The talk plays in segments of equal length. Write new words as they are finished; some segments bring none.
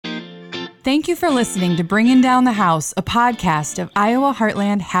Thank you for listening to Bringing Down the House, a podcast of Iowa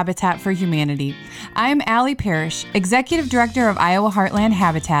Heartland Habitat for Humanity. I'm Allie Parrish, Executive Director of Iowa Heartland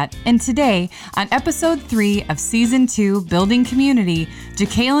Habitat, and today, on Episode 3 of Season 2, Building Community,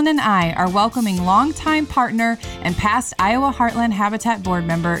 Jacqueline and I are welcoming longtime partner and past Iowa Heartland Habitat board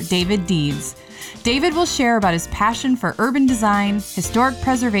member, David Deeds. David will share about his passion for urban design, historic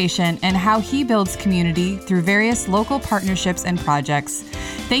preservation, and how he builds community through various local partnerships and projects.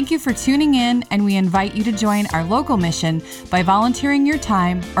 Thank you for tuning in, and we invite you to join our local mission by volunteering your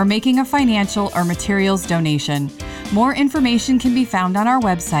time or making a financial or materials donation. More information can be found on our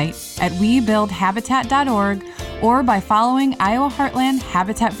website at webuildhabitat.org or by following Iowa Heartland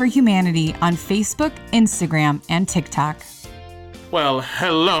Habitat for Humanity on Facebook, Instagram, and TikTok. Well,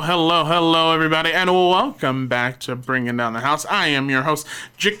 hello, everybody, and welcome back to Bringing Down the House. I am your host,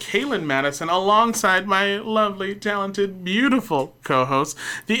 Jacqueline Madison, alongside my lovely, talented, beautiful co-host,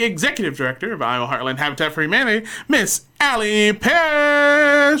 the Executive Director of Iowa Heartland Habitat for Humanity, Miss Allie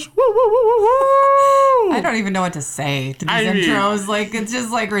Parrish. Woo, woo, woo, woo, woo. I don't even know what to say to these intros. Like, it's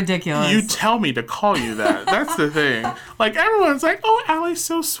just, like, ridiculous. You tell me to call you that. That's the thing. Like, everyone's like, oh, Allie's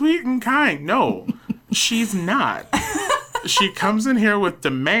so sweet and kind. No, she's not. She comes in here with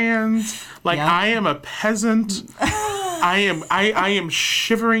demands. Like, yep. I am a peasant. I am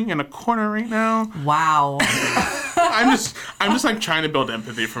shivering in a corner right now. Wow. I'm just like trying to build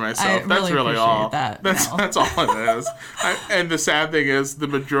empathy for myself. That's really all. That's all it is. And the sad thing is, the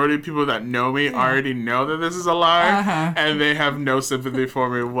majority of people that know me already know that this is a lie, and they have no sympathy for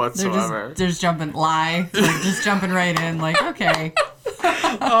me whatsoever. They're just jumping just jumping right in. Like, okay.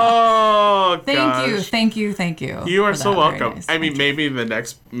 Oh, thank you. You are so welcome. Nice. I mean, maybe the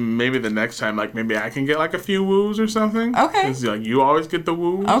next time, like, maybe I can get like a few woos or something. Okay. Because like you always get the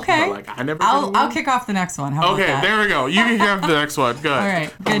woos. Okay. But, like, I never. I'll kick off the next one. How about that? There we go. You can kick off the next one. Good. All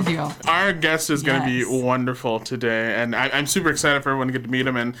right. Good deal. Our guest is going to be wonderful today, and I'm super excited for everyone to get to meet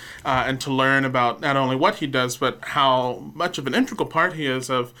him and to learn about not only what he does, but how much of an integral part he is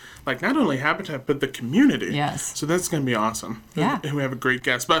of, like, not only Habitat but the community. Yes. So that's going to be awesome. Yeah. We have a great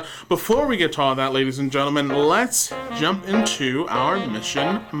guest. But before we get to all that, ladies and gentlemen, let's jump into our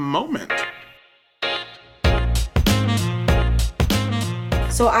mission moment.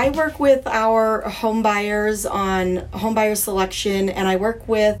 So I work with our home buyers on home buyer selection, and I work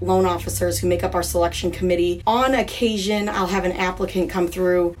with loan officers who make up our selection committee. On occasion, I'll have an applicant come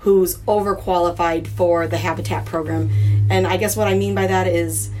through who's overqualified for the Habitat program. And I guess what I mean by that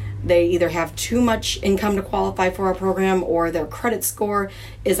is they either have too much income to qualify for our program, or their credit score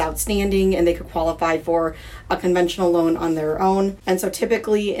is outstanding and they could qualify for a conventional loan on their own. And so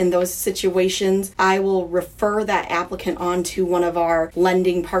typically in those situations, I will refer that applicant on to one of our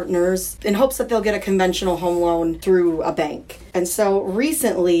lending partners in hopes that they'll get a conventional home loan through a bank. And so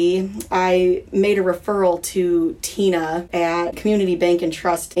recently, I made a referral to Tina at Community Bank and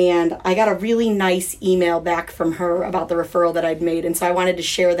Trust, and I got a really nice email back from her about the referral that I'd made, and so I wanted to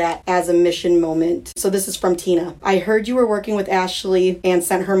share that as a mission moment. So this is from Tina. I heard you were working with Ashley and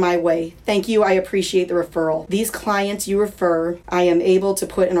sent her my way. Thank you. I appreciate the referral. These clients you refer, I am able to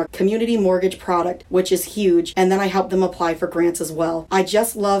put in our community mortgage product, which is huge, and then I help them apply for grants as well. I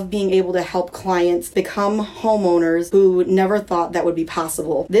just love being able to help clients become homeowners who never thought that would be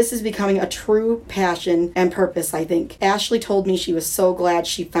possible. This is becoming a true passion and purpose, I think. Ashley told me she was so glad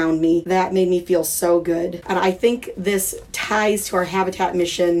she found me. That made me feel so good. And I think this ties to our Habitat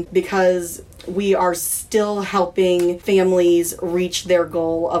mission because we are still helping families reach their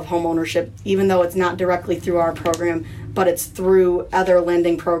goal of homeownership, even though it's not directly through our program, but it's through other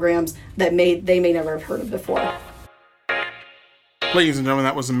lending programs that they may never have heard of before. Ladies and gentlemen,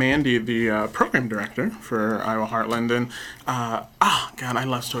 that was Mandy, the program director for Iowa Heartland. And, God, I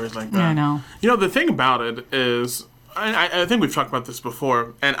love stories like that. Yeah, I know. You know, the thing about it is, I think we've talked about this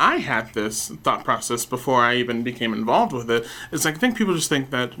before, and I had this thought process before I even became involved with it. It's like, I think people just think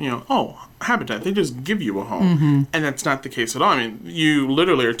that, Habitat, they just give you a home. Mm-hmm. And that's not the case at all. I mean, you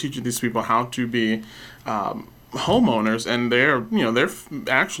literally are teaching these people how to be homeowners, and they're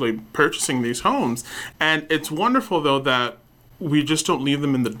actually purchasing these homes. And it's wonderful, though, that we just don't leave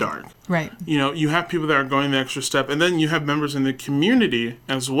them in the dark. Right. You have people that are going the extra step, and then you have members in the community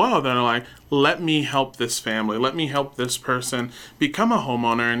as well that are like, let me help this family, let me help this person become a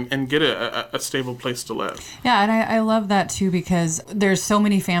homeowner and get a stable place to live. Yeah, and I love that too, because there's so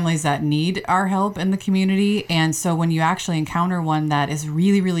many families that need our help in the community, and so when you actually encounter one that is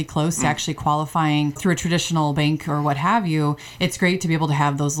really, really close to actually qualifying through a traditional bank or what have you, it's great to be able to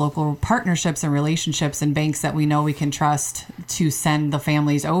have those local partnerships and relationships and banks that we know we can trust to send the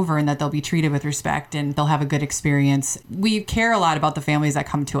families over and that they'll be treated with respect and they'll have a good experience. We care a lot about the families that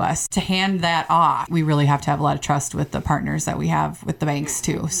come to us. To hand that off, we really have to have a lot of trust with the partners that we have with the banks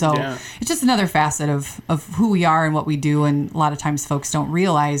too. So it's just another facet of who we are and what we do. And a lot of times folks don't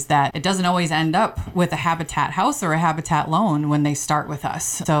realize that it doesn't always end up with a Habitat house or a Habitat loan when they start with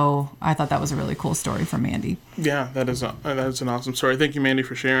us. So I thought that was a really cool story from Mandy. Yeah, that is an awesome story. Thank you, Mandy,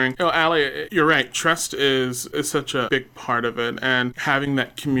 for sharing. Allie, you're right. Trust is such a big part of it, and having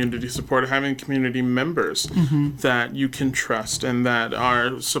that community support, having community members that you can trust and that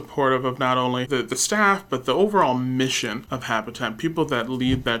are supportive of not only the staff, but the overall mission of Habitat, people that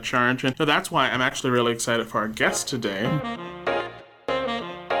lead that charge. And so that's why I'm actually really excited for our guest today.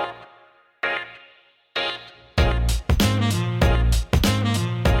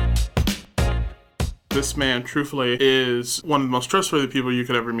 This man, truthfully, is one of the most trustworthy people you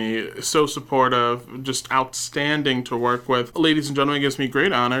could ever meet. So supportive, just outstanding to work with. Ladies and gentlemen, it gives me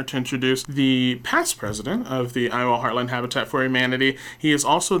great honor to introduce the past president of the Iowa Heartland Habitat for Humanity. He is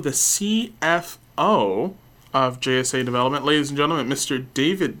also the CFO of JSA Development. Ladies and gentlemen, Mr.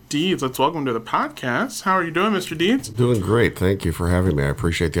 David Deeds. Let's welcome him to the podcast. How are you doing, Mr. Deeds? Doing great. Thank you for having me. I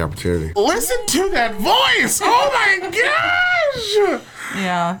appreciate the opportunity. Listen to that voice! Oh my gosh!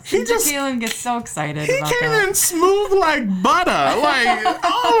 Yeah, Jalen gets so excited. He about came that. in smooth like butter, like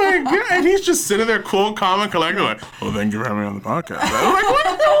oh my god! And he's just sitting there, cool, calm, and collected, like, "Well, thank you for having me on the podcast." I'm like,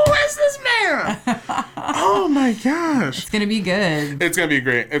 who is this man? Oh my gosh! It's gonna be good. It's gonna be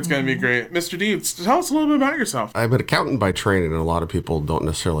great. It's gonna be great. Mr. Deeds, tell us a little bit about yourself. I'm an accountant by training, and a lot of people don't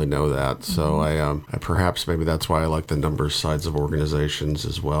necessarily know that. So I perhaps maybe that's why I like the numbers sides of organizations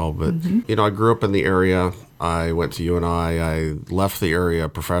as well. But you know, I grew up in the area. I went to UNI. I left the area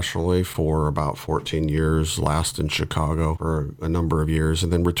professionally for about 14 years, last in Chicago for a number of years,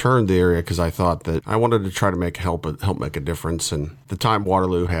 and then returned to the area because I thought that I wanted to try to help make a difference. And at the time,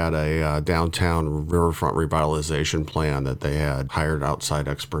 Waterloo had a downtown riverfront revitalization plan that they had hired outside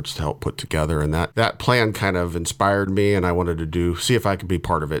experts to help put together, and that plan kind of inspired me, and I wanted to see if I could be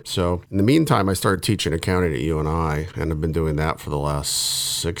part of it. So in the meantime, I started teaching accounting at UNI, and I've been doing that for the last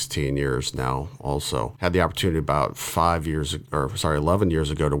 16 years now. Also had the opportunity about 11 years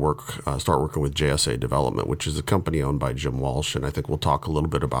ago to start working with JSA Development, which is a company owned by Jim Walsh, and I think we'll talk a little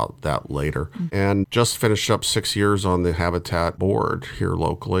bit about that later. And just finished up 6 years on the Habitat board here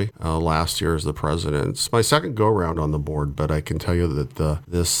locally. Last year as the president. It's my second go-around on the board, but I can tell you that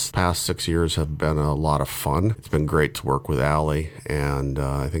this past 6 years have been a lot of fun. It's been great to work with Allie, and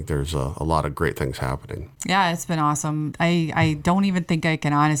I think there's a lot of great things happening. Yeah, it's been awesome. I don't even think I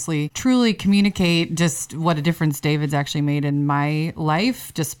can honestly truly communicate just what a difference David's actually made in my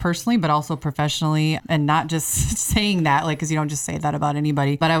life, just personally, but also professionally, and not just saying that, like, because you don't just say that about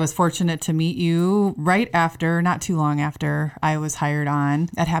anybody. But I was fortunate to meet you not too long after I was hired on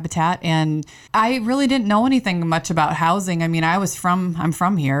at Habitat, and I really didn't know anything much about housing. I mean, I'm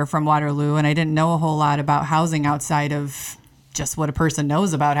from here, from Waterloo, and I didn't know a whole lot about housing outside of just what a person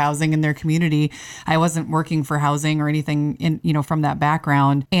knows about housing in their community. I wasn't working for housing or anything from that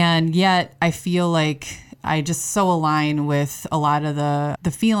background. And yet I feel like I just so align with a lot of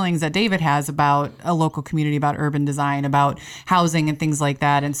the feelings that David has about a local community, about urban design, about housing and things like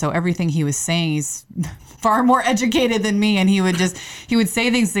that. And so everything he was saying, he's far more educated than me. And he would say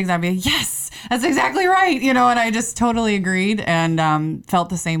things, I'd be like, yes, that's exactly right. And I just totally agreed and felt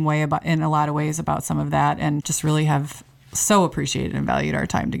the same way in a lot of ways about some of that, and just really have so appreciated and valued our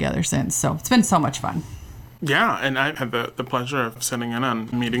time together since. So it's been so much fun. Yeah, and I had the pleasure of sitting in on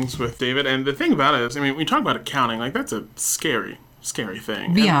meetings with David. And the thing about it is, I mean, when you talk about accounting, like, that's a scary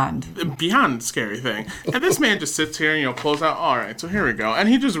thing. Beyond scary thing. And this man just sits here and, pulls out, all right, so here we go. And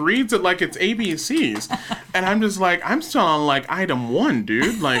he just reads it like it's ABCs. And I'm just like, I'm still on, like, item 1,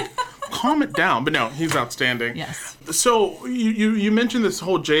 dude. Like, calm it down. But no, he's outstanding. Yes. So you mentioned this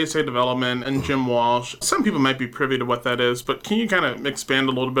whole JSA Development and Jim Walsh. Some people might be privy to what that is, but can you kind of expand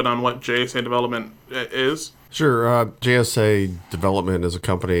a little bit on what JSA Development is? Sure. JSA Development is a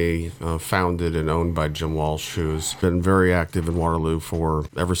company founded and owned by Jim Walsh, who's been very active in Waterloo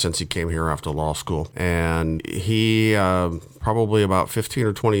ever since he came here after law school. And he probably about 15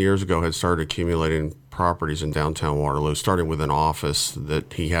 or 20 years ago had started accumulating properties in downtown Waterloo, starting with an office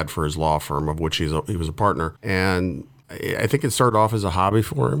that he had for his law firm, of which he was a partner. And I think it started off as a hobby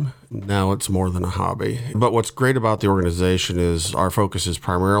for him. Now it's more than a hobby. But what's great about the organization is our focus is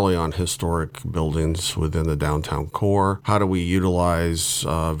primarily on historic buildings within the downtown core. How do we utilize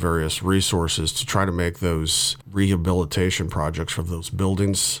various resources to try to make those rehabilitation projects for those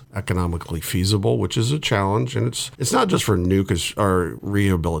buildings economically feasible, which is a challenge. And it's not just for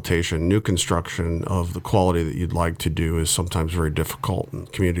rehabilitation. New construction of the quality that you'd like to do is sometimes very difficult in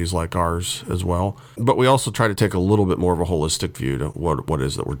communities like ours as well. But we also try to take a little bit more of a holistic view to what it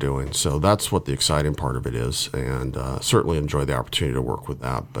is that we're doing. So that's what the exciting part of it is, and certainly enjoy the opportunity to work with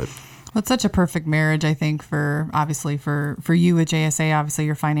that. But well, it's such a perfect marriage, I think, for you at JSA, obviously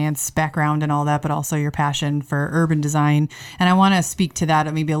your finance background and all that, but also your passion for urban design. And I want to speak to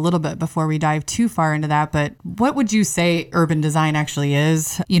that maybe a little bit before we dive too far into that. But what would you say urban design actually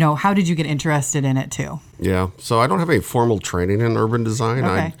is? How did you get interested in it too? Yeah, so I don't have any formal training in urban design.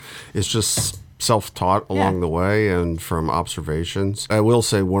 Okay. It's just self-taught along the way and from observations. I will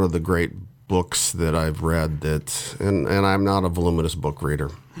say one of the great books that I've read and I'm not a voluminous book reader.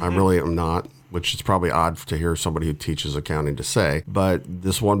 I really am not, which is probably odd to hear somebody who teaches accounting to say. But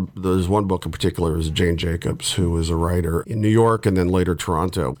there's one book in particular is Jane Jacobs, who is a writer in New York and then later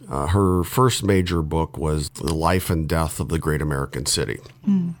Toronto. Her first major book was The Life and Death of the Great American City.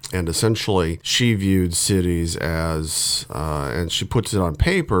 And essentially, she viewed cities as, and she puts it on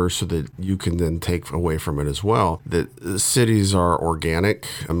paper so that you can then take away from it as well, that cities are organic,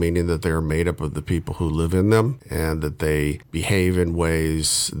 meaning that they are made up of the people who live in them and that they behave in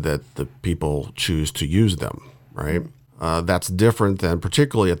ways that the people choose to use them, right? That's different than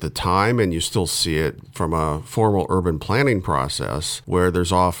particularly at the time, and you still see it from a formal urban planning process where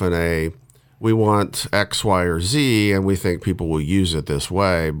there's often we want X, Y, or Z, and we think people will use it this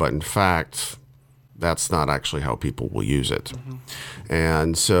way, but in fact, that's not actually how people will use it.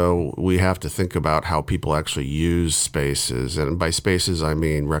 And so we have to think about how people actually use spaces. And by spaces, I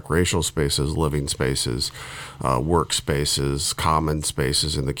mean recreational spaces, living spaces, work spaces, common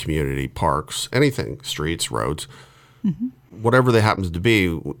spaces in the community, parks, anything, streets, roads. Whatever that happens to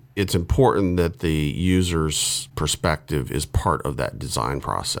be, it's important that the user's perspective is part of that design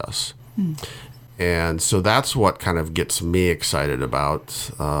process. And so that's what kind of gets me excited about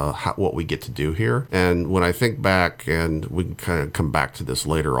what we get to do here. And when I think back, and we can kind of come back to this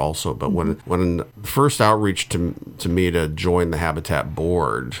later also, but when the first outreach to me to join the Habitat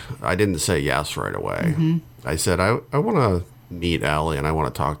board, I didn't say yes right away. I said, I want to meet Allie and I want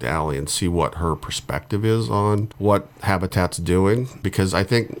to talk to Allie and see what her perspective is on what Habitat's doing, because I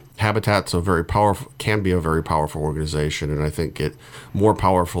think Habitat's can be a very powerful organization, and I think it more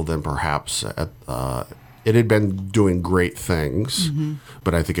powerful than perhaps it had been doing great things,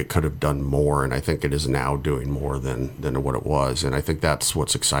 but I think it could have done more, and I think it is now doing more than what it was. And I think that's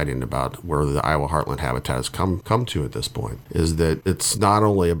what's exciting about where the Iowa Heartland Habitat has come to at this point, is that it's not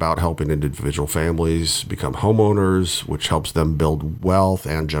only about helping individual families become homeowners, which helps them build wealth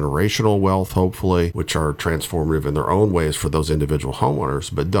and generational wealth, hopefully, which are transformative in their own ways for those individual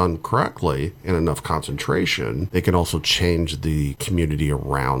homeowners, but done correctly in enough concentration, they can also change the community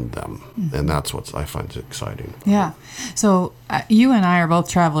around them. And that's what I find exciting. Yeah. So you and I are both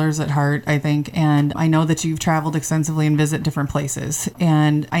travelers at heart, I think, and I know that you've traveled extensively and visit different places.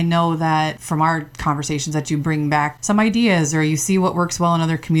 And I know that from our conversations that you bring back some ideas, or you see what works well in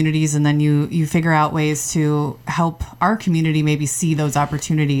other communities, and then you figure out ways to help our community maybe see those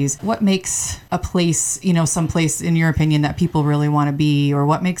opportunities. What makes a place, some place in your opinion that people really want to be, or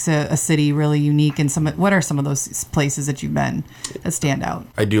what makes a city really unique? And what are some of those places that you've been that stand out?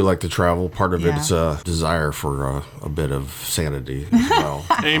 I do like to travel. Part of it's a desire for a bit of sanity as well.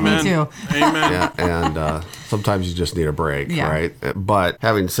 Amen. Me too. Amen. Yeah, and sometimes you just need a break, right? But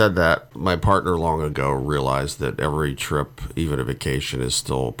having said that, my partner long ago realized that every trip, even a vacation, is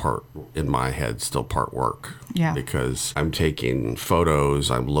still part work. Yeah. Because I'm taking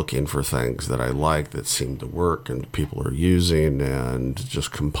photos, I'm looking for things that I like that seem to work and people are using, and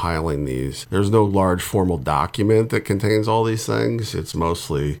just compiling these. There's no large formal document that contains all these things. It's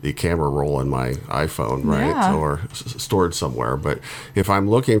mostly the camera roll in my iPhone, right? Yeah. Or stored somewhere. But if I'm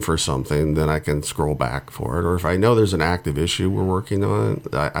looking for something, then I can scroll back for it. Or if I know there's an active issue we're working on,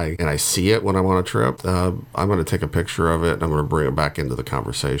 and I see it when I'm on a trip, I'm going to take a picture of it and I'm going to bring it back into the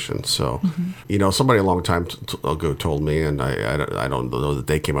conversation. So, somebody a long time ago told me, and I don't know that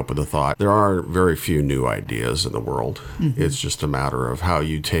they came up with the thought, there are very few new ideas in the world. It's just a matter of how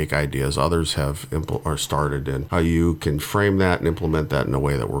you take ideas others have started and how you can frame that and implement that in a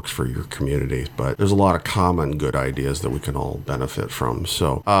way that works for your community. But there's a lot of common good ideas that we can all benefit from.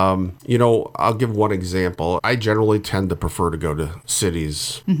 So, I'll give one example. I generally tend to prefer to go to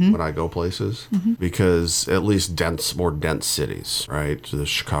cities when I go places because at least more dense cities, right? So the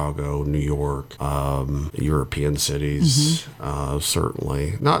Chicago, New York, European cities,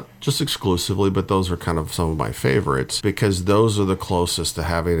 certainly. Not just exclusively, but those are kind of some of my favorites because those are the closest to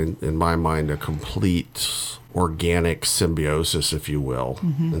having, in my mind, a complete organic symbiosis, if you will,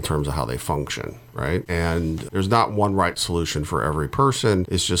 in terms of how they function, right? And there's not one right solution for every person.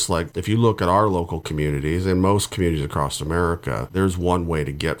 It's just like if you look at our local communities and most communities across America, there's one way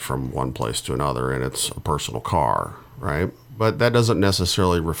to get from one place to another, and it's a personal car, right? But that doesn't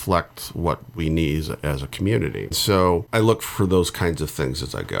necessarily reflect what we need as a community. So I look for those kinds of things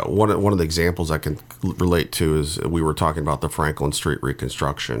as I go. One of the examples I can relate to is we were talking about the Franklin Street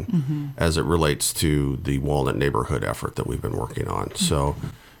reconstruction as it relates to the Walnut neighborhood effort that we've been working on. So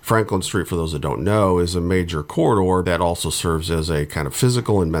Franklin Street, for those that don't know, is a major corridor that also serves as a kind of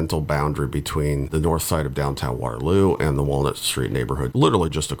physical and mental boundary between the north side of downtown Waterloo and the Walnut Street neighborhood, literally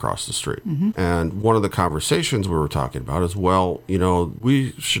just across the street. And one of the conversations we were talking about is, well,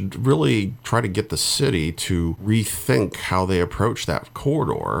 we should really try to get the city to rethink how they approach that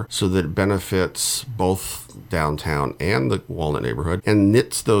corridor so that it benefits both downtown and the Walnut neighborhood and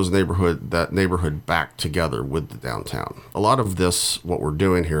knits that neighborhood back together with the downtown. A lot of this, what we're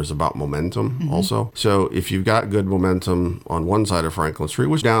doing here is about momentum also. So if you've got good momentum on one side of Franklin Street,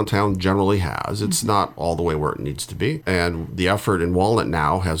 which downtown generally has, it's not all the way where it needs to be. And the effort in Walnut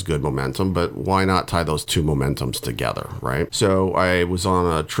now has good momentum, but why not tie those two momentums together, right? So I was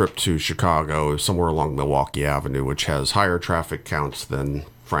on a trip to Chicago, somewhere along Milwaukee Avenue, which has higher traffic counts than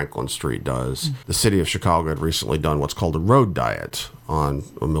Franklin Street does. The city of Chicago had recently done what's called a road diet on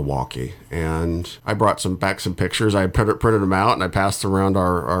Milwaukee. And I brought back some pictures. I printed them out and I passed around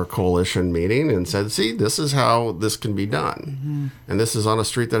our coalition meeting and said, see, this is how this can be done. And this is on a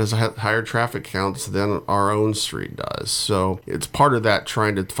street that has higher traffic counts than our own street does. So it's part of that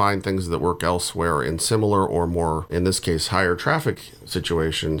trying to find things that work elsewhere in similar or more, in this case, higher traffic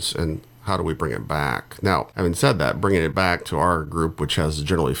situations, and how do we bring it back? Now, having said that, bringing it back to our group, which has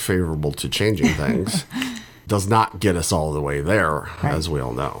generally favorable to changing things, does not get us all the way there, as we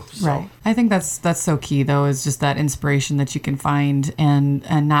all know. So. Right. I think that's so key, though, is just that inspiration that you can find and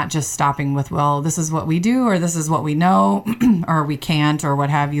not just stopping with, well, this is what we do or this is what we know or we can't or what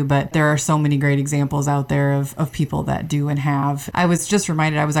have you. But there are so many great examples out there of people that do and have. I was just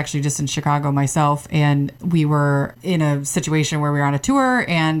reminded, I was actually just in Chicago myself, and we were in a situation where we were on a tour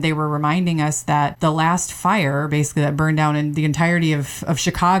and they were reminding us that the last fire basically that burned down in the entirety of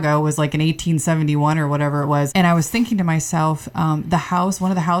Chicago was like in 1871 or whatever it was. And I was thinking to myself, one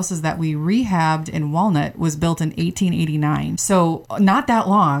of the houses that we rehabbed in Walnut was built in 1889. So not that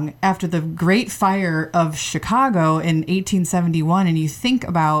long after the Great Fire of Chicago in 1871. And you think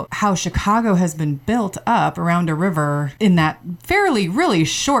about how Chicago has been built up around a river in that really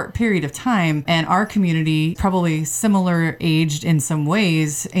short period of time. And our community, probably similar aged in some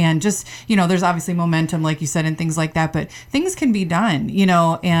ways. And just, there's obviously momentum, like you said, and things like that. But things can be done,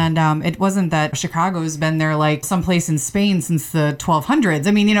 and it wasn't that Chicago's been there like someplace in Spain since the 1200s.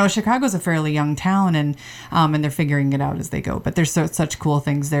 I mean, Chicago's a fairly young town, and they're figuring it out as they go. But there's such cool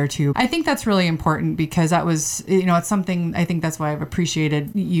things there too. I think that's really important because that was, it's something, I think that's why I've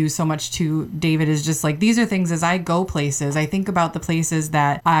appreciated you so much too, David, is just like, these are things as I go places, I think about the places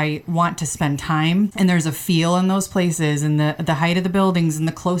that I want to spend time, and there's a feel in those places, and the height of the buildings and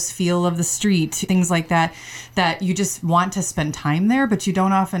the close feel of the street, things like that you just want to spend time there, but you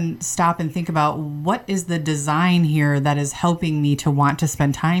don't often stop and think about what is the design here that is helping me to want to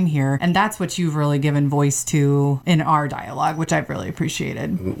spend time here. And that's what you've really given voice to in our dialogue, which I've really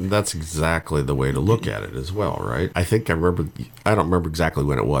appreciated. That's exactly the way to look at it as well, right? I don't remember exactly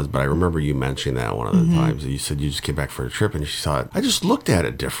when it was, but I remember you mentioning that one of the times. You said you just came back for a trip and you saw it. I just looked at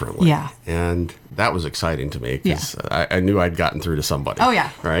it differently. Yeah. And that was exciting to me because I knew I'd gotten through to somebody. Oh,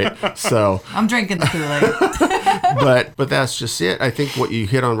 yeah. Right? So I'm drinking the Kool-Aid. but that's just it. I think what you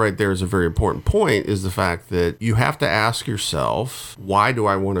hit on right there is a very important point, is the fact that you have to ask yourself, why do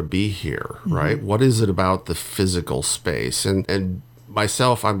I want to be here, right? What is it about the physical space? And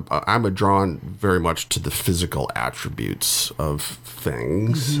myself, I'm drawn very much to the physical attributes of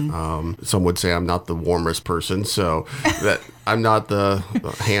things. Some would say I'm not the warmest person, so that I'm not the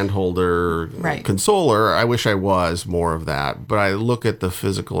handholder, Right. consoler. I wish I was more of that. But I look at the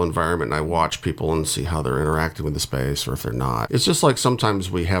physical environment and I watch people and see how they're interacting with the space or if they're not. It's just like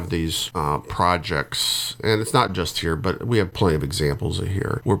sometimes we have these projects, and it's not just here, but we have plenty of examples of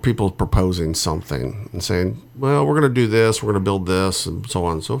here, where people are proposing something and saying, well, we're going to do this, we're going to build this, and so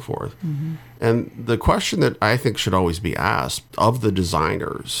on and so forth. And the question that I think should always be asked of the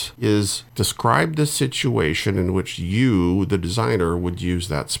designers is, describe the situation in which you, the designer, would use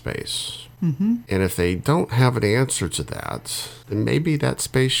that space. And if they don't have an answer to that, then maybe that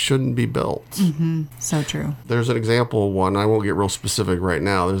space shouldn't be built. So true. There's an example of one, I won't get real specific right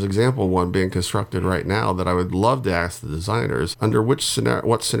now. There's an example of one being constructed right now that I would love to ask the designers, under what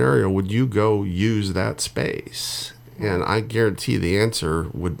scenario would you go use that space? And I guarantee the answer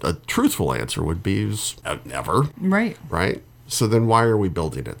a truthful answer would be never. Right. Right? So then why are we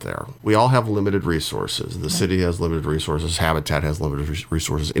building it there? We all have limited resources. The city has limited resources. Habitat has limited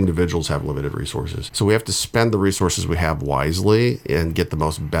resources. Individuals have limited resources. So we have to spend the resources we have wisely and get the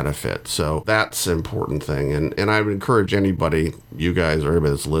most benefit. So that's an important thing. And I would encourage anybody, you guys or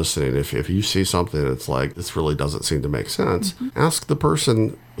anybody that's listening, if you see something that's like, this really doesn't seem to make sense, ask the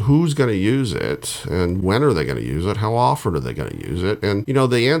person who's going to use it and when are they going to use it? How often are they going to use it? And,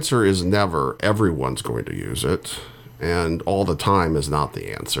 the answer is never everyone's going to use it. And all the time is not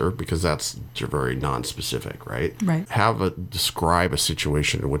the answer, because that's very non-specific, right? Right. Describe a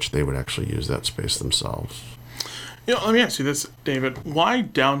situation in which they would actually use that space themselves. Let me ask you this, David. Why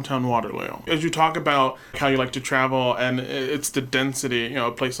downtown Waterloo? As you talk about how you like to travel, and it's the density,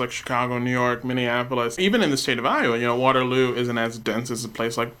 a place like Chicago, New York, Minneapolis, even in the state of Iowa, Waterloo isn't as dense as a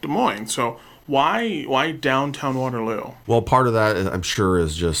place like Des Moines. So why downtown Waterloo? Well, part of that, I'm sure,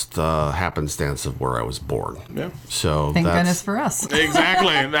 is just happenstance of where I was born. Yeah. So Thank goodness for us.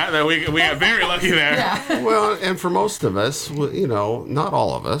 Exactly. that we got very lucky there. Yeah. Well, and for most of us, not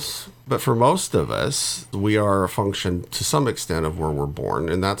all of us, but for most of us, we are a function to some extent of where we're born,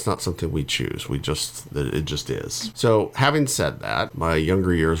 and that's not something we choose. It just is. So, having said that, my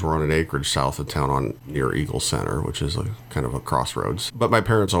younger years were on an acreage south of town near Eagle Center, which is kind of a crossroads. But my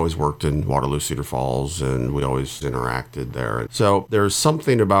parents always worked in Waterloo, Cedar Falls, and we always interacted there. So there's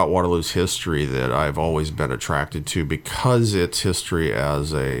something about Waterloo's history that I've always been attracted to, because its history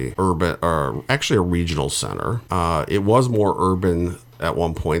as a urban, or actually a regional center. It was more urban at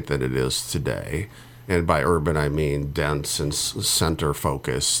one point than it is today. And by urban, I mean dense and center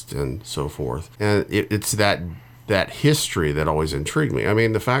focused and so forth. And it's that history that always intrigued me. I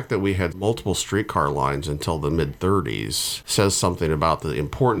mean, the fact that we had multiple streetcar lines until the mid-30s says something about the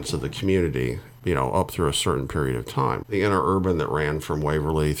importance of the community, up through a certain period of time. The interurban that ran from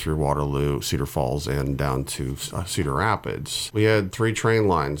Waverly through Waterloo, Cedar Falls, and down to Cedar Rapids. We had 3 train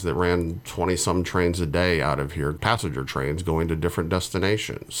lines that ran 20-some trains a day out of here, passenger trains going to different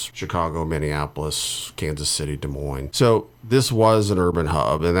destinations: Chicago, Minneapolis, Kansas City, Des Moines. So this was an urban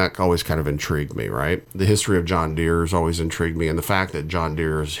hub, and that always kind of intrigued me, right? The history of John Deere has always intrigued me, and the fact that John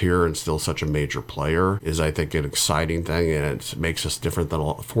Deere is here and still such a major player is, I think, an exciting thing, and it makes us different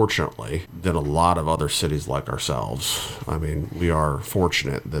fortunately, than a lot of other cities like ourselves. I mean, we are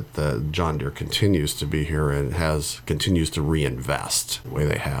fortunate that the John Deere continues to be here and continues to reinvest the way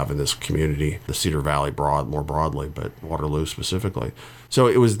they have in this community, the Cedar Valley more broadly, but Waterloo specifically. So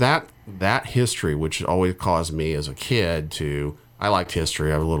it was that history which always caused me as a kid I liked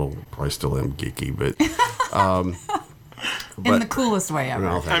history. I'm probably still am geeky, but in the coolest way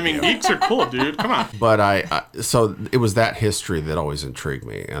ever. Geeks are cool, dude. Come on. But so it was that history that always intrigued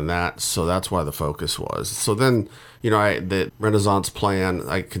me, and that's why the focus was. So then, the Renaissance plan,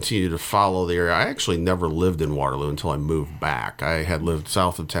 I continued to follow the area. I actually never lived in Waterloo until I moved back. I had lived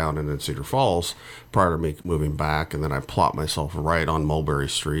south of town and in Cedar Falls prior to me moving back, and then I plopped myself right on Mulberry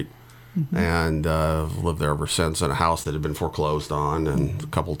Street. And lived there ever since, in a house that had been foreclosed on and a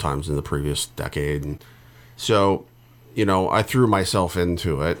couple times in the previous decade. And so, I threw myself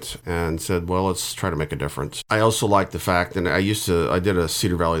into it and said, well, let's try to make a difference. I also like the fact, and I did a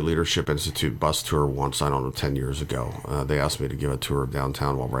Cedar Valley Leadership Institute bus tour once, I don't know, 10 years ago. They asked me to give a tour of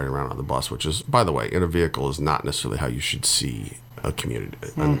downtown while riding around on the bus, which is, by the way, in a vehicle is not necessarily how you should see a community,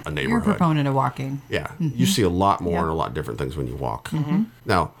 a neighborhood. You're a proponent of walking. Yeah. You see a lot more and a lot different things when you walk.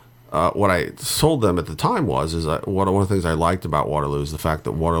 Now, what I told them at the time one of the things I liked about Waterloo is the fact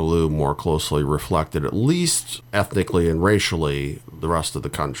that Waterloo more closely reflected, at least ethnically and racially, the rest of the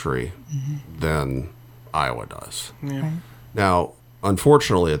country than Iowa does. Yeah. Right. Now,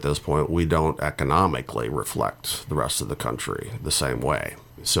 unfortunately, at this point, we don't economically reflect the rest of the country the same way.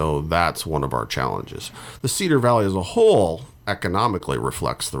 So that's one of our challenges. The Cedar Valley as a whole economically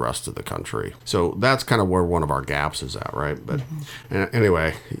reflects the rest of the country. So that's kind of where one of our gaps is at, right? But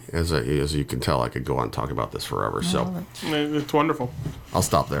anyway, as you can tell, I could go on and talk about this forever. So It's wonderful. I'll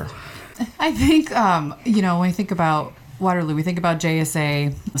stop there. I think, when we think about Waterloo, we think about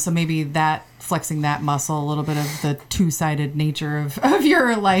JSA. So maybe that flexing that muscle, a little bit of the two-sided nature of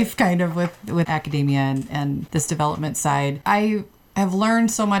your life kind of with academia and this development side. I have learned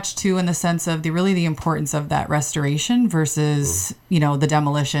so much too in the sense of the importance of that restoration versus, the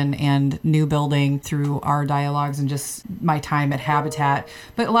demolition and new building through our dialogues and just my time at Habitat.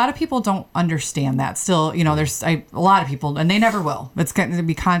 But a lot of people don't understand that. Still, there's a lot of people, and they never will. It's going to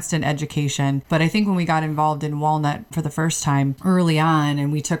be constant education. But I think when we got involved in Walnut for the first time early on,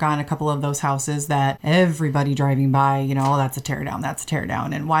 and we took on a couple of those houses that everybody driving by, oh, that's a tear down, that's a tear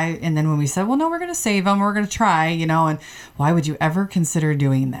down. And why? And then when we said, well, no, we're going to save them, we're going to try, and why would you ever consider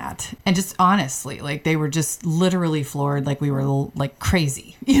doing that? And just honestly, like they were just literally floored, like we were like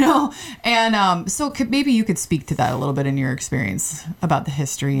crazy, and so maybe you could speak to that a little bit in your experience about the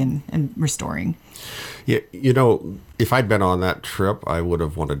history and restoring. Yeah, if I'd been on that trip, I would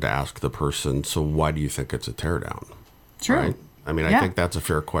have wanted to ask the person, so why do you think it's a teardown? True. Right? I mean, I think that's a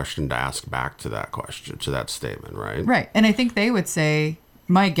fair question to ask back to that question, to that statement, right? Right. And I think they would say,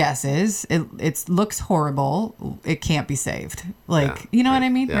 my guess is it looks horrible. It can't be saved. Like, you know what I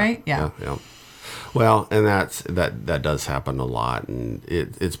mean? Yeah, right? Yeah. Well, and that does happen a lot. And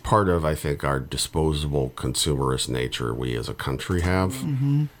it's part of, I think, our disposable consumerist nature we as a country have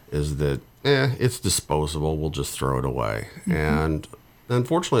is that, it's disposable. We'll just throw it away. And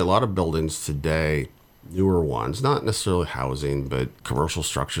unfortunately, a lot of buildings today, newer ones, not necessarily housing, but commercial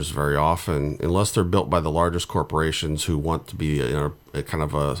structures very often, unless they're built by the largest corporations who want to be a kind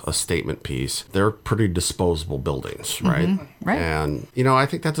of a statement piece, they're pretty disposable buildings, right? Right. And, I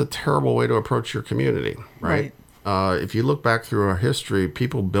think that's a terrible way to approach your community, right? If you look back through our history,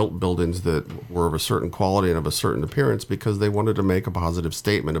 people built buildings that were of a certain quality and of a certain appearance because they wanted to make a positive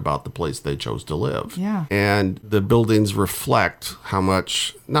statement about the place they chose to live. Yeah. And the buildings reflect how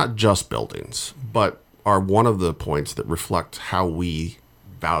much, not just buildings, but are one of the points that reflect how we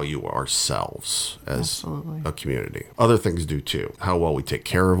value ourselves as a community. Other things do too. How well we take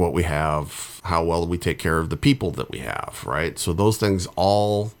care of what we have, how well we take care of the people that we have, right? So those things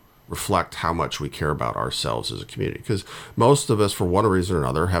all reflect how much we care about ourselves as a community. Because most of us, for one reason or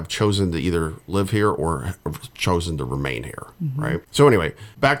another, have chosen to either live here or have chosen to remain here, right? So anyway,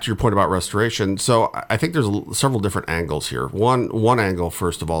 back to your point about restoration. So I think there's several different angles here. One angle,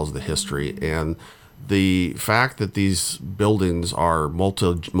 first of all, is the history. And the fact that these buildings are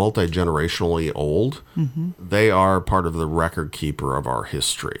multi-generationally old, they are part of the record keeper of our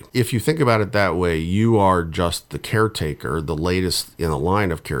history. If you think about it that way, you are just the caretaker, the latest in a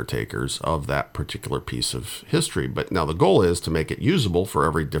line of caretakers of that particular piece of history. But now the goal is to make it usable for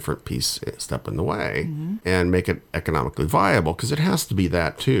every different piece step in the way and make it economically viable, because it has to be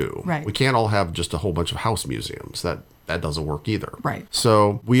that too. Right. We can't all have just a whole bunch of house museums. That doesn't work either. Right.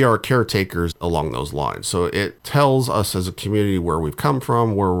 So we are caretakers along those lines. So it tells us as a community where we've come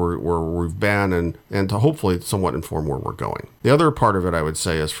from, where we've been, and to hopefully somewhat inform where we're going. The other part of it, I would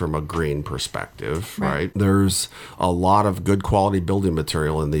say, is from a green perspective, right? There's a lot of good quality building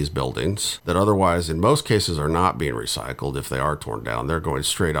material in these buildings that otherwise, in most cases, are not being recycled. If they are torn down, they're going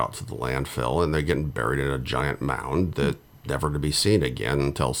straight out to the landfill, and they're getting buried in a giant mound that never to be seen again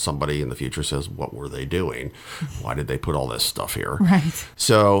until somebody in the future says, what were they doing? Why did they put all this stuff here? Right.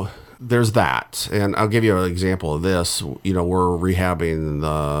 So there's that. And I'll give you an example of this. We're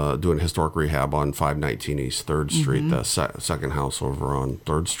rehabbing, doing historic rehab on 519 East 3rd Street, the second house over on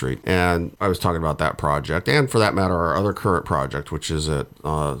 3rd Street. And I was talking about that project. And for that matter, our other current project, which is at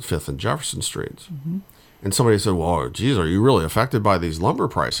 5th and Jefferson Streets. And somebody said, well, geez, are you really affected by these lumber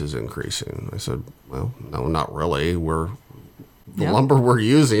prices increasing? I said, well, no, not really. The lumber we're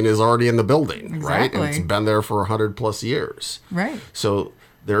using is already in the building, right? And it's been there for 100 plus years. Right. So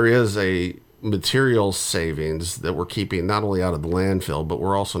there is a material savings that we're keeping not only out of the landfill, but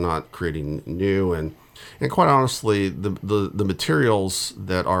we're also not creating new. And quite honestly, the materials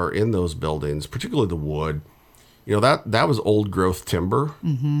that are in those buildings, particularly the wood, that was old growth timber.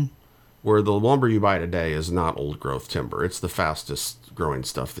 Where the lumber you buy today is not old growth timber. It's the fastest growing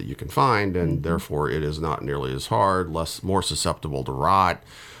stuff that you can find, and therefore it is not nearly as hard, more susceptible to rot,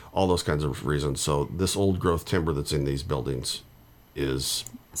 all those kinds of reasons. So this old growth timber that's in these buildings is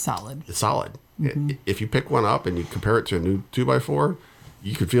solid. It's solid. If you pick one up and you compare it to a new 2x4,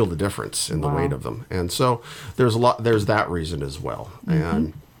 you could feel the difference in the weight of them. And so there's that reason as well.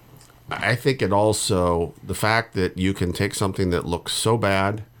 And I think it also, the fact that you can take something that looks so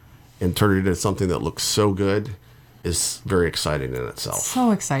bad and turn it into something that looks so good, is very exciting in itself.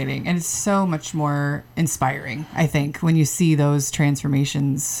 So exciting. And it's so much more inspiring, I think, when you see those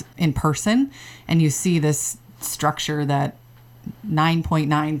transformations in person and you see this structure that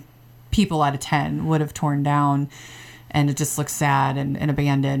 9.9 people out of 10 would have torn down, and it just looks sad and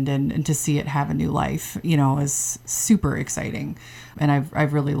abandoned, and to see it have a new life, is super exciting. And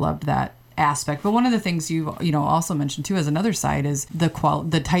I've really loved that aspect. But one of the things you also mentioned too as another side is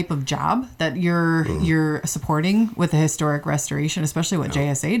the type of job that you're supporting with the historic restoration, especially what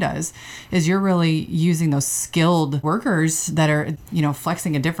JSA does, is you're really using those skilled workers that are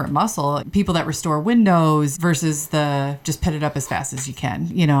flexing a different muscle, people that restore windows versus the just put it up as fast as you can.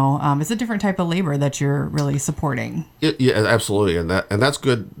 It's a different type of labor that you're really supporting. Yeah, absolutely. And that's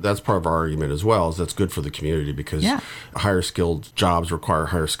good. That's part of our argument as well, is that's good for the community, because higher skilled jobs require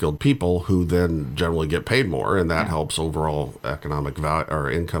higher skilled people who then generally get paid more, and that helps overall economic value or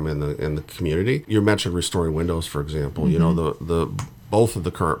income in the community. You mentioned restoring windows, for example. The both of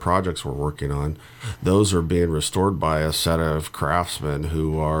the current projects we're working on, those are being restored by a set of craftsmen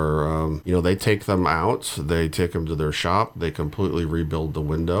who are, they take them out, they take them to their shop, they completely rebuild the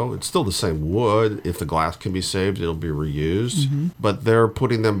window. It's still the same wood. If the glass can be saved, it'll be reused, but they're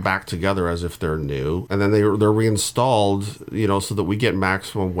putting them back together as if they're new. And then they're reinstalled, so that we get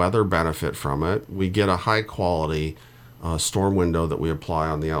maximum weather benefit from it. We get a high quality storm window that we apply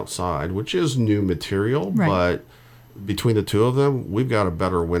on the outside, which is new material, but between the two of them, we've got a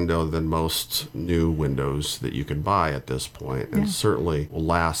better window than most new windows that you can buy at this point, and certainly will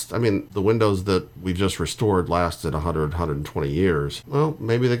last. I mean, the windows that we just restored lasted 100, 120 years. Well,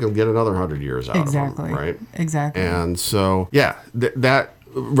 maybe they can get another 100 years out of them, right? Exactly. And so, that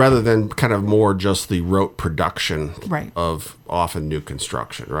rather than kind of more just the rote production of often new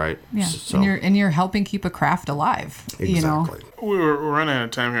construction, right? Yeah, so, and you're helping keep a craft alive. Exactly. We were running out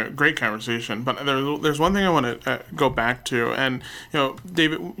of time here. Great conversation, but there's one thing I want to go back to. And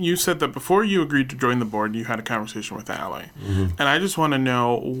David, you said that before you agreed to join the board, you had a conversation with Allie, and I just want to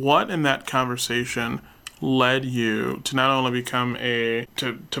know what in that conversation led you to not only become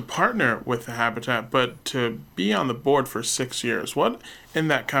to partner with the Habitat, but to be on the board for 6 years. What in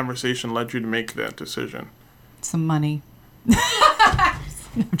that conversation led you to make that decision? Some money.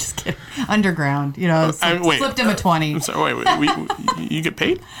 I'm just kidding. Underground, slipped him a 20. Sorry, wait, you get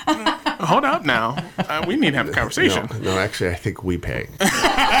paid? Hold out now. We need to have a conversation. No, actually, I think we pay.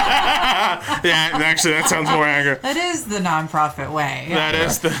 Yeah, actually, that sounds more accurate. That is the nonprofit way. That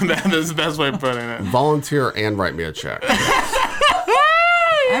is the best way of putting it. Volunteer and write me a check.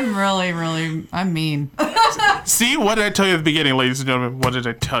 I'm I'm mean. See, what did I tell you at the beginning, ladies and gentlemen? What did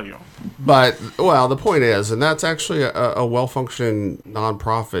I tell you? But, the point is, and that's actually a well-functioning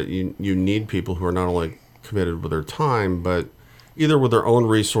nonprofit, you need people who are not only committed with their time, but either with their own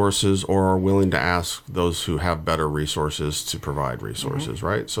resources or are willing to ask those who have better resources to provide resources,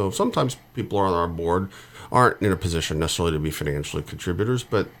 right? So sometimes people on our board aren't in a position necessarily to be financially contributors,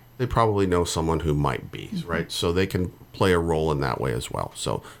 but they probably know someone who might be, right? So they can play a role in that way as well.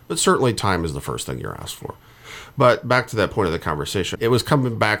 So, but certainly time is the first thing you're asked for. But back to that point of the conversation, it was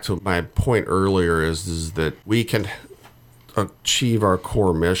coming back to my point earlier is that we can achieve our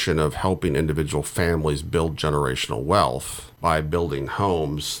core mission of helping individual families build generational wealth by building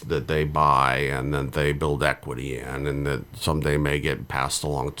homes that they buy and then they build equity in, and that someday may get passed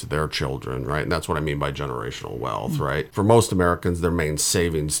along to their children, right? And that's what I mean by generational wealth, right? For most Americans, their main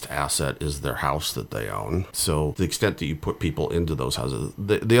savings asset is their house that they own. So to the extent that you put people into those houses,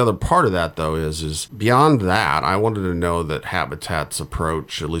 the other part of that, though, is beyond that, I wanted to know that Habitat's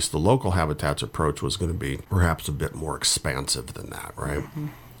approach, at least the local Habitat's approach, was going to be perhaps a bit more expansive than that, right?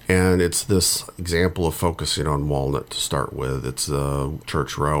 And it's this example of focusing on Walnut to start with. It's the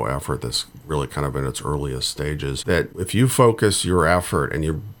Church Row effort that's really kind of in its earliest stages. That if you focus your effort and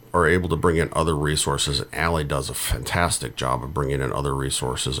you are able to bring in other resources, and Allie does a fantastic job of bringing in other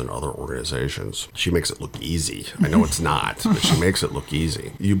resources and other organizations. She makes it look easy. I know it's not, but she makes it look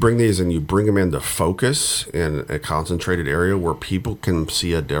easy. You bring these and you bring them into focus in a concentrated area where people can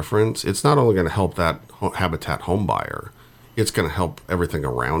see a difference. It's not only going to help that Habitat home buyer, it's going to help everything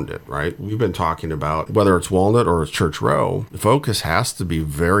around it, right? We've been talking about whether it's Walnut or it's Church Row, the focus has to be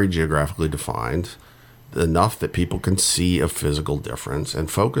very geographically defined, enough that people can see a physical difference,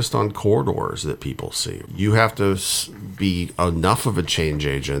 and focused on corridors that people see. You have to be enough of a change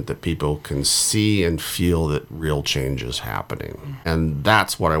agent that people can see and feel that real change is happening. And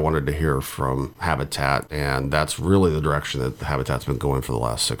that's what I wanted to hear from Habitat, and that's really the direction that the Habitat's been going for the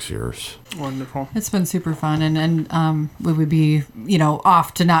last 6 years. Wonderful. It's been super fun, and we would be,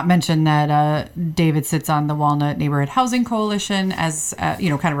 off to not mention that David sits on the Walnut Neighborhood Housing Coalition as,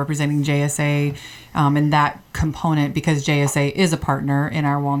 kind of representing JSA, and that component because JSA is a partner in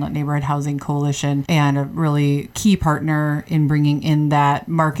our Walnut Neighborhood Housing Coalition and a really key partner in bringing in that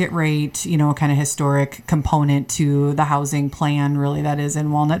market rate, kind of historic component to the housing plan really that is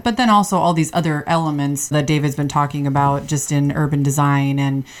in Walnut. But then also all these other elements that David's been talking about just in urban design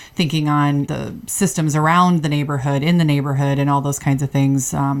and thinking on the systems around the neighborhood, in the neighborhood, and all those kinds of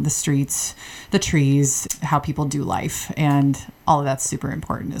things, the streets, the trees, how people do life. And all of that's super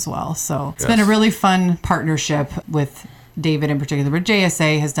important as well. So it's been a really fun partnership with David in particular, but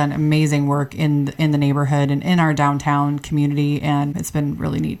JSA has done amazing work in the neighborhood and in our downtown community, and it's been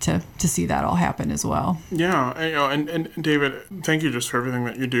really neat to see that all happen as well. Yeah, and David, thank you just for everything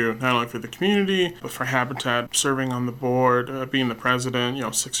that you do, not only for the community, but for Habitat, serving on the board, being the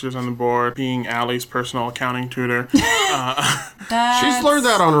president, 6 years on the board, being Allie's personal accounting tutor. She's learned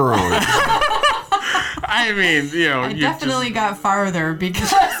that on her own. I mean, I definitely got farther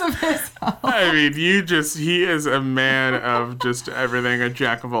because of his help. I mean, he is a man of just everything, a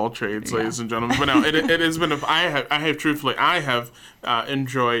jack of all trades, ladies and gentlemen. But no, it has been, I have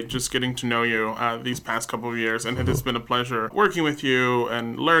enjoyed just getting to know you these past couple of years, and it has been a pleasure working with you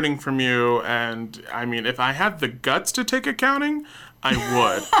and learning from you. And I mean, if I had the guts to take accounting, I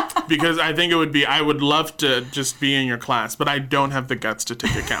would, because I think I would love to just be in your class, but I don't have the guts to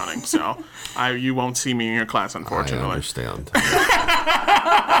take accounting, so you won't see me in your class, unfortunately. I understand.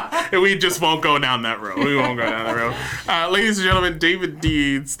 We just won't go down that road. Ladies and gentlemen, David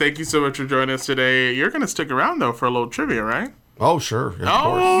Deeds, thank you so much for joining us today. You're going to stick around, though, for a little trivia, right? Oh, sure.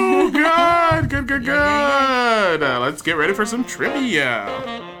 Yeah, of course. Good. Let's get ready for some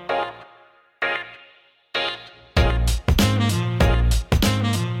trivia.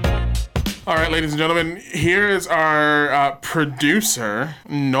 All right, ladies and gentlemen, here is our producer,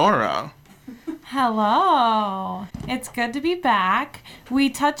 Nora. Hello. It's good to be back. We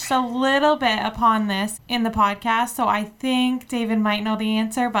touched a little bit upon this in the podcast, so I think David might know the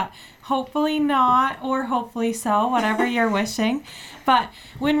answer, but hopefully not, or hopefully so, whatever you're wishing. But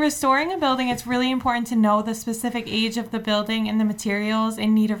when restoring a building, it's really important to know the specific age of the building and the materials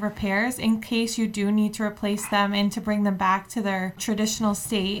in need of repairs in case you do need to replace them and to bring them back to their traditional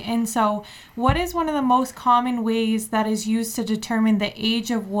state. And so what is one of the most common ways that is used to determine the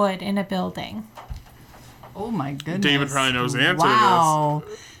age of wood in a building? Oh my goodness. David probably knows the answer to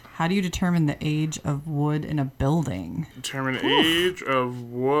this. How do you determine the age of wood in a building? Determine age of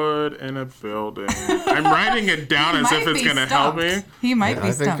wood in a building. I'm writing it down as if it's going to help me. He might be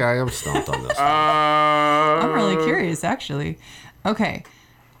I stumped. think I am stumped on this. I'm really curious, actually. Okay.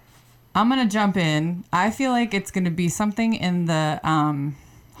 I'm going to jump in. I feel like it's going to be something in the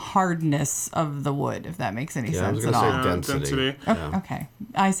hardness of the wood, if that makes any sense at all. I was going to say density. Oh, okay.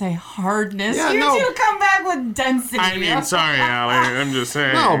 I say hardness. Yeah, you two come back with density. I mean, sorry, Allie. I'm just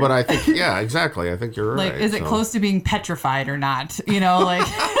saying. No, but I think, exactly. I think you're right. Like, is it close to being petrified or not? Like...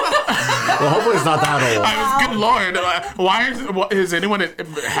 Well, hopefully it's not that old. Good Lord. Why is anyone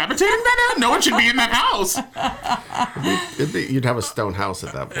habitating that? No one should be in that house. You'd have a stone house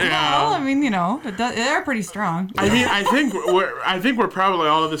at that point. Yeah. Well, I mean, they're pretty strong. I mean, I think we're probably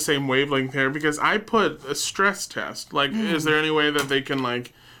all of the same wavelength here, because I put a stress test. Like, is there any way that they can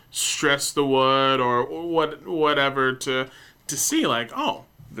stress the wood or whatever to see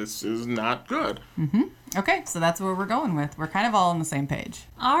this is not good. Mm-hmm. Okay, so that's where we're going with. We're kind of all on the same page.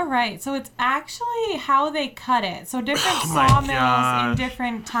 All right, so it's actually how they cut it. So different sawmills in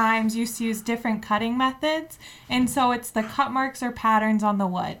different times used to use different cutting methods, and so it's the cut marks or patterns on the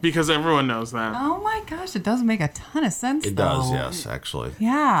wood. Because everyone knows that. Oh my gosh, it does make a ton of sense. It does, yes, actually.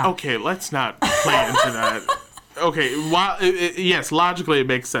 Yeah. Okay, let's not play into that. Okay, yes, logically it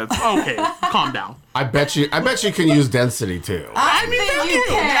makes sense. Okay, calm down. I bet you can use density too. I think you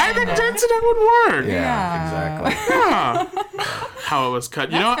can. I think density would work. Yeah, exactly. Yeah. How it was cut.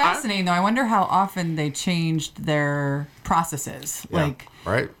 That's fascinating, though. I wonder how often they changed their processes, right?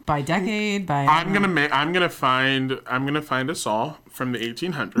 By decade, by. I'm gonna find a saw from the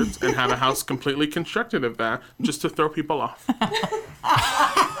 1800s and have a house completely constructed of that, just to throw people off.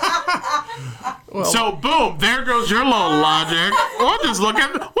 So boom, there goes your little logic. We'll just look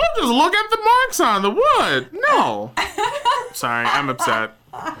at the marks on the wood. No, sorry, I'm upset.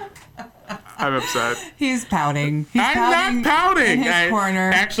 He's pouting. I'm not pouting. In his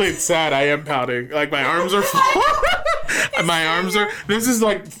corner. Actually, it's sad. I am pouting. Like, my arms are full. This is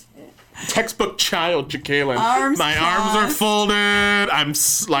like textbook child Jacqueline. My arms are folded. I'm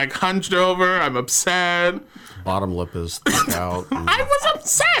hunched over. I'm upset. Bottom lip is stuck out. I was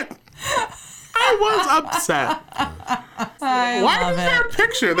upset. I Why love is there a it.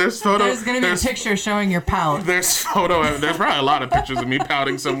 picture? There's photo. There's going to be a picture showing your pout. There's photo. There's probably a lot of pictures of me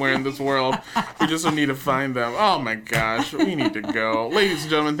pouting somewhere in this world. We just don't need to find them. Oh my gosh, we need to go. Ladies and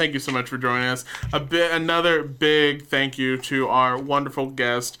gentlemen, thank you so much for joining us. Another big thank you to our wonderful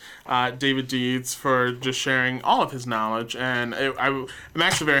guest, David Deeds, for just sharing all of his knowledge. And I'm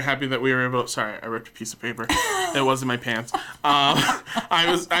actually very happy that we were able to. Sorry, I ripped a piece of paper. It was in my pants. I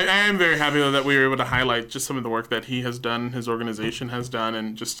am very happy that we were able to highlight just some of the work that he has done, his organization has done,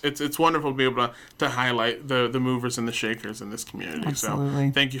 and just it's wonderful to be able to highlight the movers and the shakers in this community. Absolutely.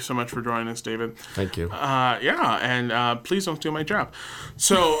 So thank you so much for joining us, David. Thank you. And please don't steal my job.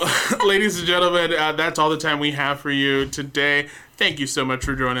 So, ladies and gentlemen, that's all the time we have for you today. Thank you so much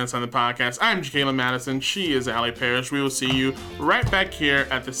for joining us on the podcast. I'm Jacqueline Madison. She is Allie Parrish. We will see you right back here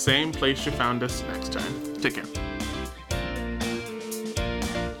at the same place you found us next time. Take care.